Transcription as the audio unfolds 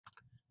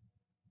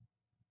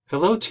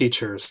Hello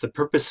teachers, the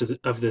purpose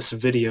of this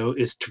video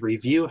is to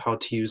review how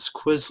to use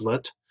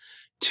Quizlet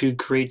to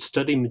create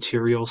study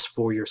materials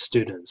for your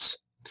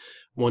students.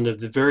 One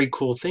of the very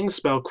cool things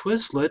about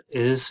Quizlet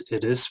is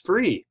it is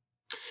free.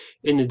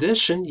 In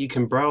addition, you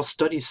can browse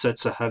study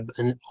sets that have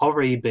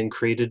already been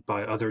created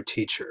by other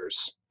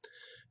teachers.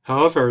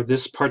 However,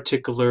 this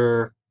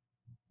particular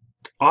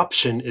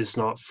option is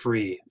not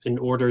free. In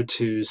order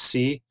to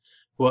see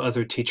what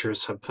other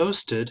teachers have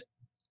posted,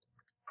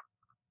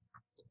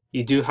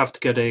 you do have to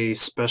get a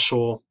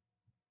special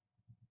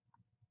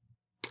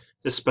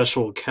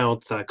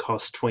account that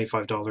costs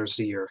 $25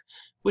 a year,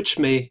 which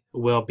may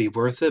well be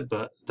worth it,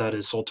 but that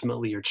is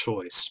ultimately your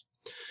choice.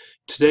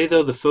 Today,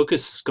 though, the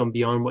focus is going to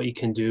be on what you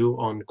can do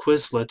on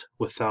Quizlet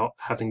without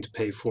having to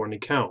pay for an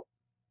account.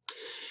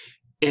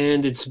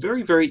 And it's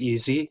very, very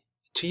easy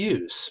to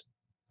use.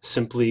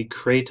 Simply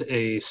create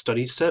a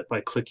study set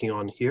by clicking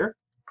on here.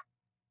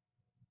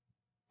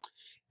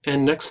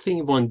 And next thing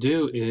you want to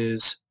do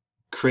is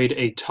create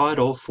a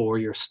title for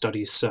your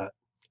study set.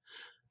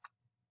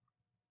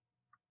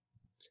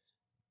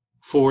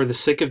 For the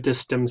sake of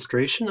this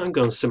demonstration, I'm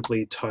going to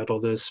simply title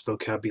this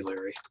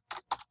Vocabulary.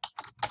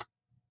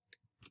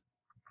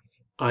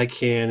 I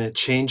can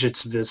change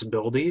its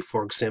visibility.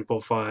 For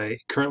example,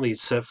 currently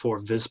it's set for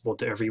visible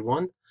to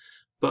everyone,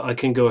 but I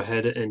can go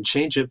ahead and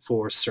change it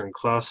for certain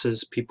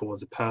classes, people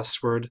with a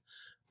password,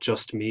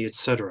 just me,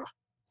 etc.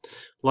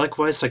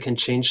 Likewise, I can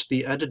change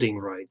the editing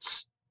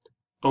rights.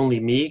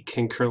 Only me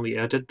can currently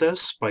edit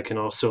this, but I can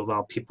also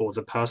allow people with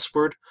a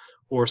password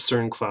or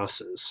certain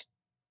classes.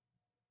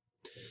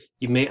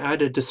 You may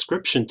add a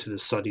description to the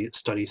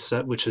study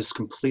set, which is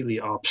completely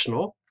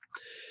optional.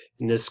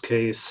 In this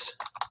case,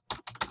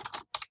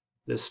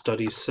 this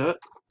study set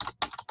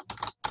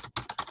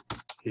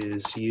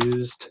is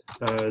used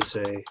as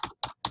a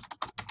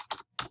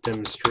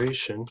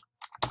demonstration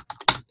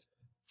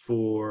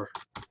for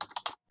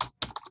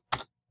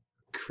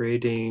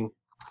creating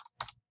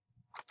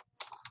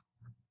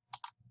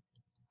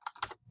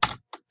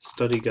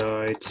study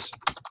guides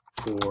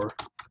for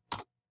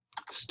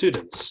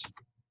students.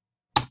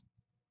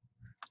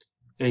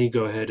 And you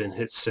go ahead and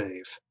hit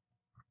save.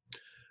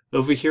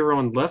 Over here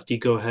on left, you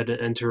go ahead and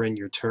enter in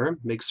your term.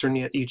 Make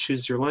certain that you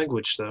choose your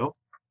language though.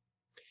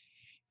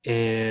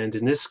 And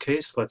in this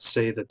case, let's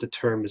say that the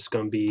term is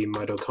going to be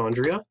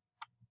mitochondria.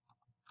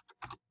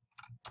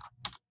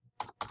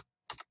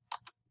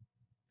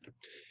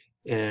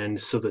 And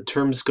so the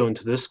terms go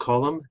into this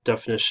column,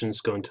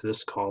 definitions go into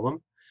this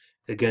column.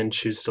 Again,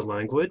 choose the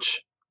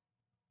language.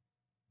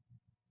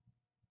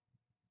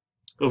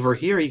 Over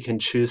here, you can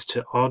choose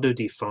to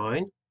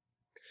auto-define.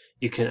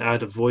 You can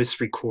add a voice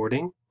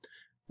recording,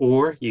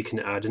 or you can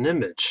add an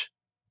image.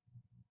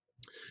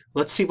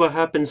 Let's see what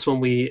happens when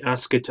we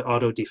ask it to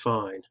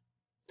auto-define.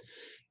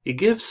 It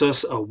gives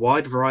us a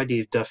wide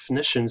variety of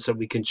definitions that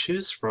we can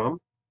choose from,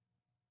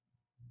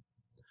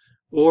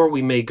 or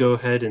we may go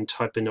ahead and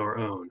type in our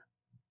own.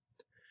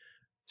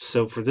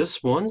 So for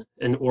this one,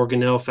 an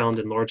organelle found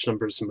in large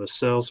numbers in most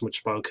cells in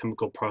which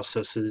biochemical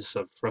processes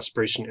of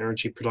respiration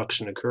energy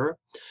production occur.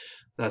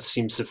 That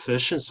seems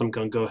sufficient, so I'm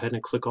going to go ahead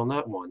and click on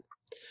that one.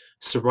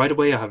 So right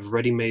away I have a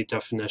ready-made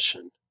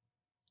definition.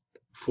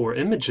 For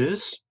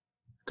images,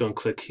 go and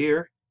click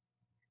here,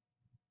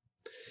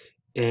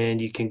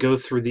 and you can go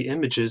through the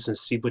images and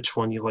see which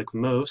one you like the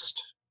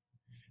most.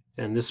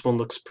 And this one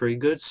looks pretty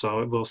good,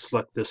 so I will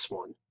select this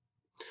one.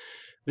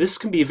 This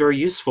can be very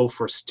useful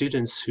for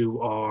students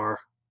who are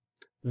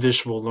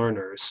visual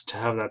learners to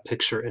have that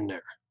picture in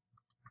there.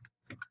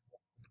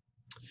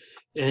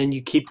 And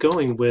you keep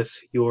going with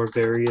your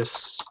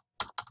various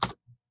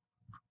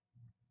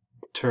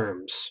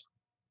terms.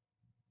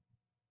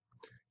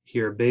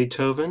 Here,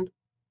 Beethoven,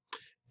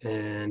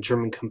 and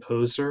German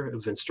composer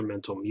of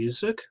instrumental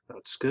music.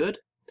 That's good.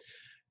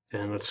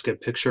 And let's get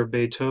a picture of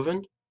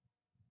Beethoven.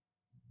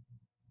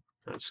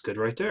 That's good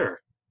right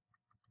there.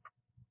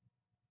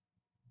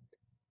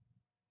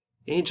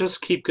 And you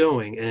just keep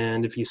going,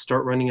 and if you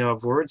start running out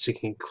of words, you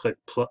can click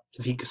plus.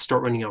 If you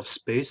start running out of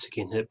space, you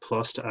can hit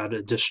plus to add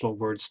additional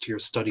words to your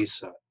study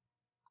set.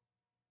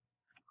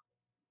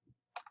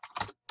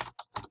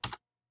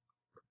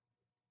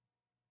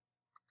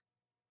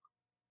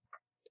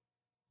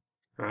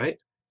 All right,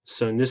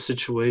 so in this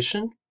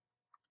situation,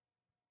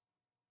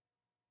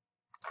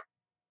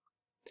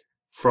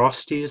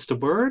 Frosty is the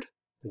word.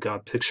 I got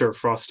a picture of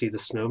Frosty the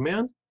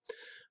Snowman,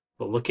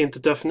 but looking at the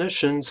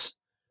definitions,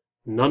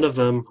 none of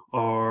them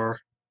are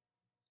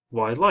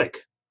what I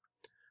like.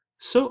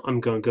 So I'm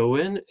going to go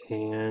in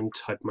and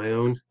type my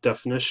own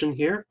definition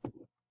here.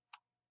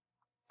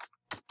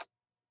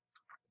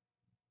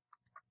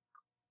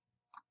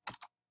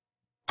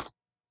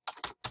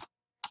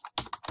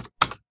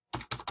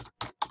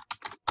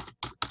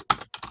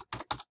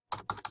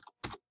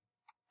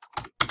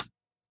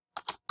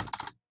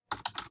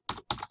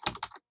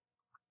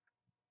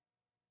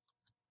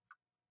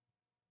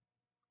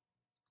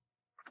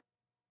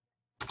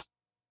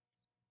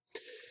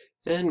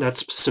 And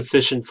that's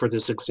sufficient for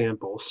this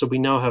example. So we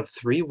now have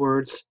 3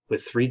 words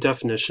with 3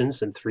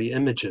 definitions and 3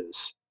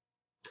 images.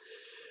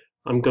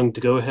 I'm going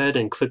to go ahead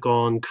and click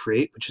on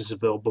Create, which is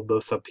available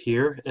both up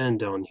here and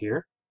down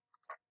here.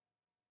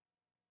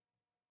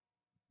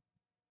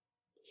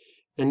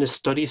 And the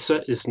study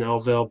set is now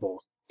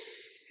available.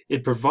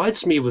 It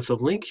provides me with a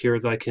link here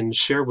that I can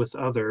share with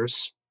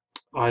others,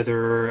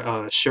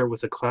 either share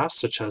with a class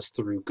such as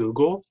through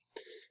Google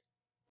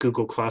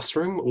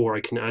Classroom, or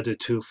I can add it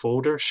to a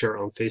folder, share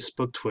it on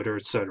Facebook, Twitter,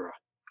 etc.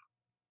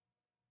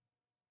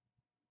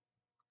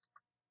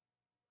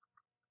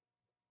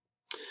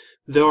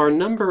 There are a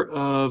number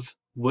of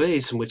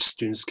ways in which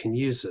students can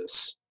use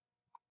this.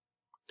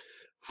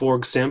 For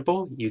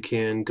example, you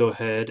can go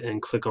ahead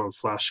and click on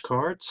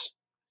flashcards,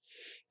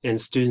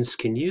 and students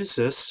can use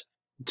this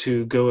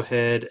to go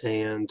ahead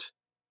and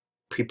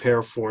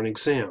prepare for an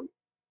exam.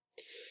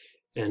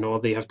 And all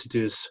they have to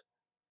do is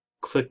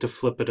click to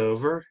flip it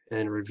over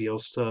and it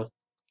reveals the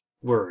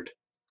word.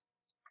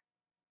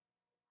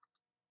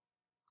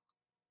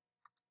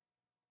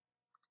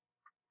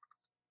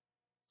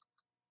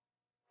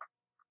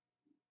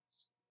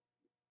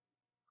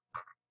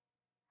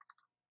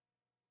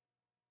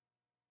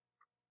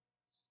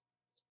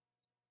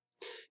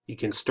 You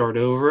can start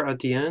over at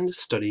the end,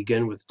 study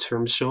again with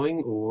terms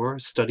showing, or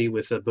study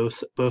with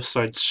both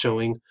sides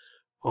showing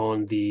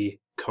on the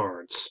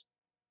cards.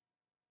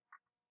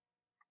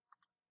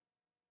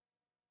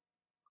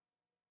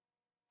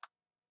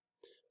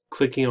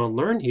 Clicking on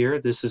Learn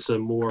here, this is a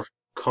more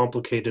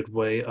complicated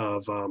way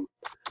of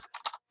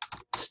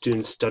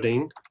students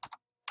studying,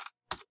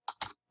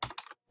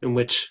 in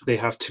which they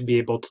have to be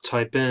able to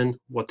type in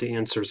what the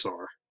answers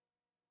are.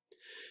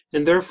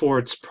 And therefore,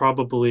 it's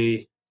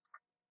probably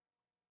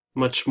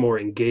much more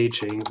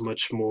engaging,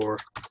 much more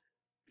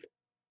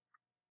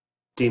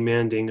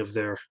demanding of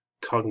their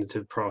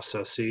cognitive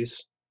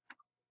processes.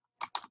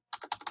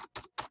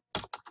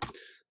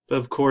 But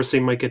of course,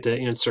 they might get the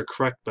answer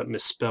correct but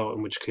misspell,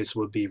 in which case it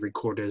would be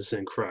recorded as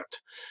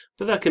incorrect.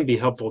 But that can be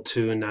helpful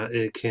too, in that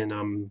it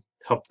can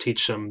help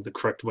teach them the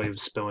correct way of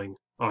spelling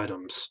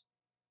items.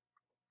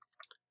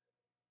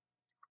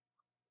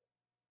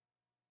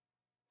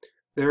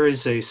 There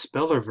is a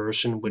speller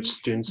version which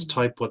students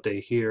type what they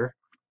hear,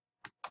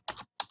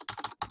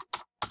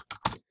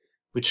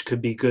 which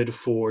could be good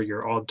for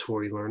your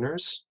auditory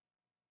learners.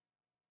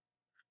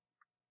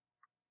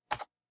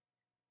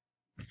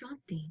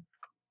 Frosty.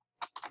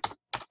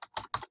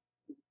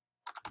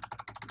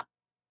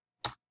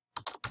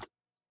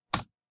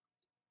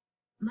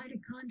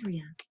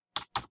 Mitochondria.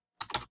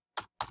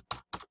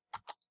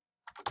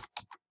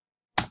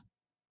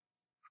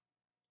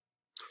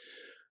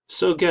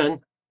 So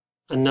again,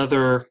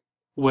 another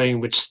way in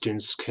which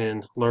students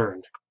can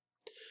learn.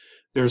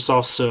 There's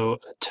also a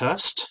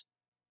test.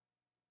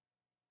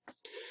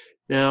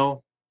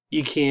 Now,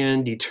 you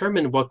can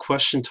determine what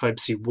question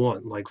types you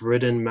want, like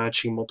written,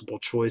 matching, multiple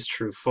choice,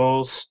 true,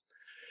 false.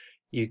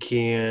 You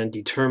can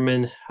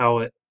determine how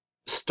it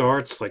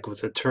starts, like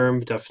with a term,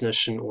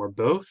 definition, or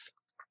both.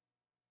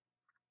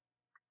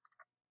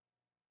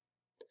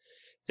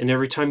 And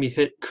every time you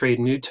hit Create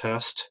New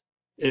Test,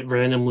 it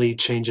randomly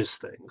changes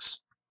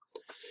things.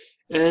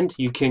 And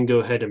you can go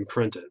ahead and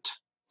print it.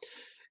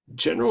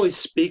 Generally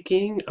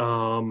speaking,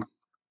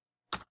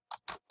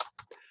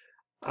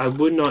 I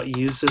would not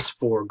use this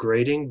for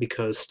grading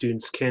because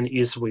students can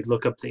easily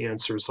look up the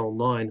answers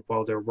online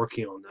while they're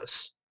working on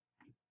this.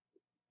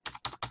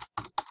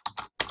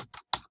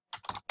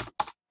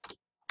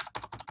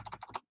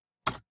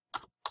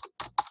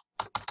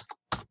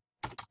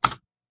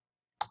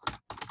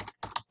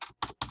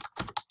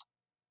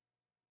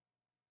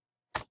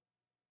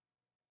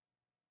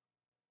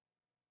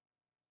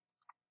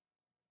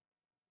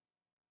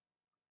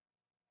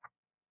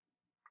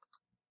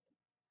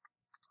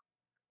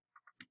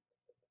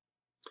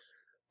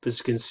 As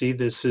you can see,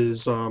 this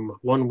is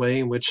one way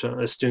in which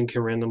a student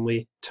can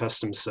randomly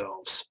test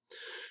themselves.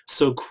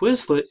 So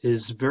Quizlet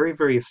is very,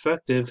 very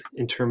effective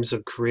in terms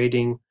of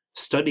creating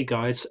study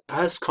guides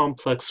as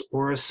complex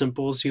or as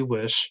simple as you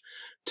wish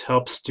to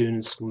help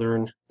students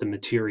learn the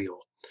material.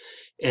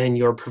 And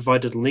you're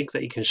provided a link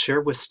that you can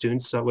share with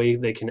students. That way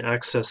they can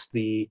access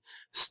the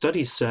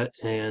study set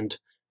and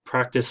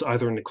practice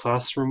either in the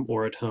classroom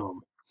or at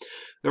home.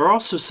 There are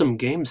also some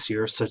games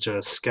here, such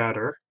as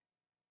Scatter,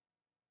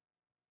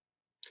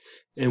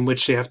 in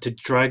which they have to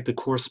drag the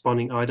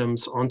corresponding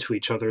items onto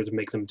each other to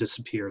make them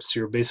disappear. So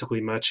you're basically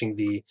matching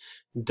the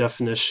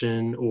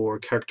definition or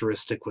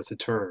characteristic with a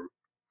term.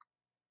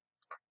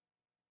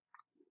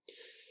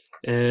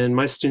 And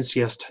my students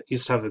used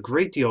to have a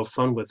great deal of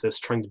fun with this,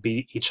 trying to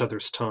beat each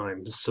other's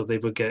times, so they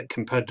would get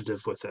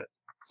competitive with it.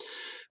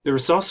 There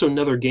is also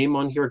another game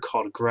on here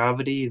called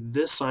Gravity.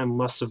 This I'm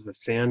less of a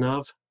fan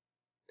of.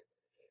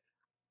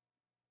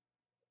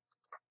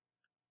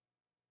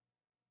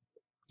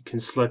 You can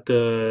select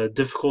a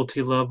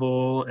difficulty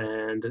level,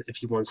 and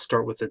if you want to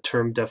start with a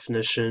term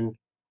definition,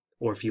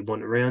 or if you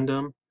want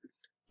random,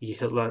 you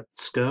hit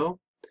Let's Go,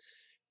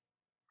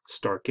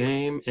 start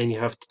game, and you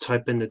have to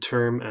type in the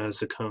term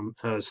as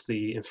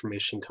the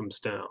information comes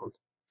down.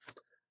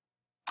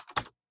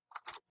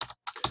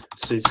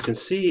 So as you can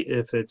see,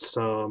 if it's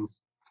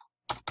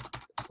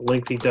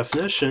lengthy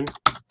definition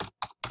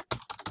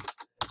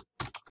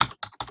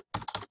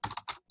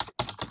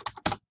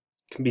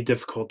can be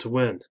difficult to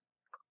win.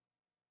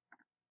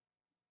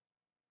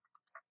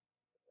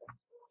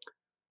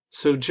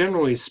 So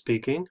generally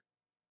speaking,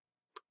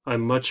 I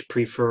much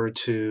prefer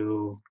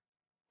to...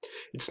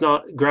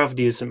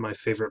 Gravity isn't my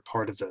favorite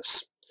part of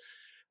this,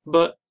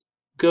 but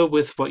go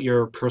with what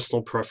your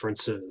personal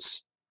preference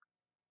is.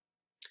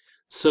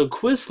 So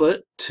Quizlet,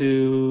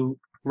 to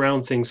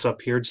round things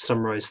up here, to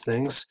summarize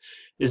things,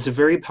 is a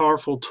very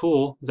powerful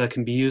tool that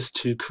can be used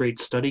to create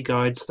study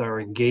guides that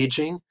are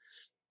engaging,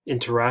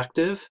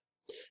 interactive,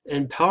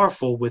 and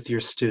powerful with your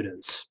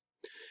students.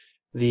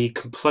 The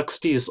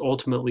complexity is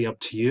ultimately up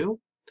to you,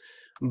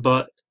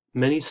 but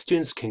many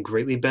students can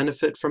greatly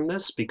benefit from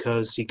this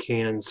because you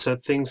can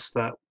set things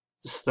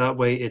that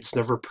way it's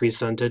never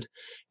presented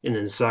in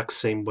the exact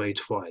same way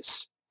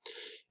twice.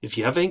 If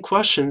you have any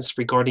questions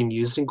regarding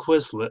using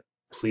Quizlet,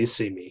 please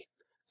see me.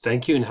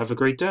 Thank you and have a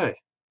great day.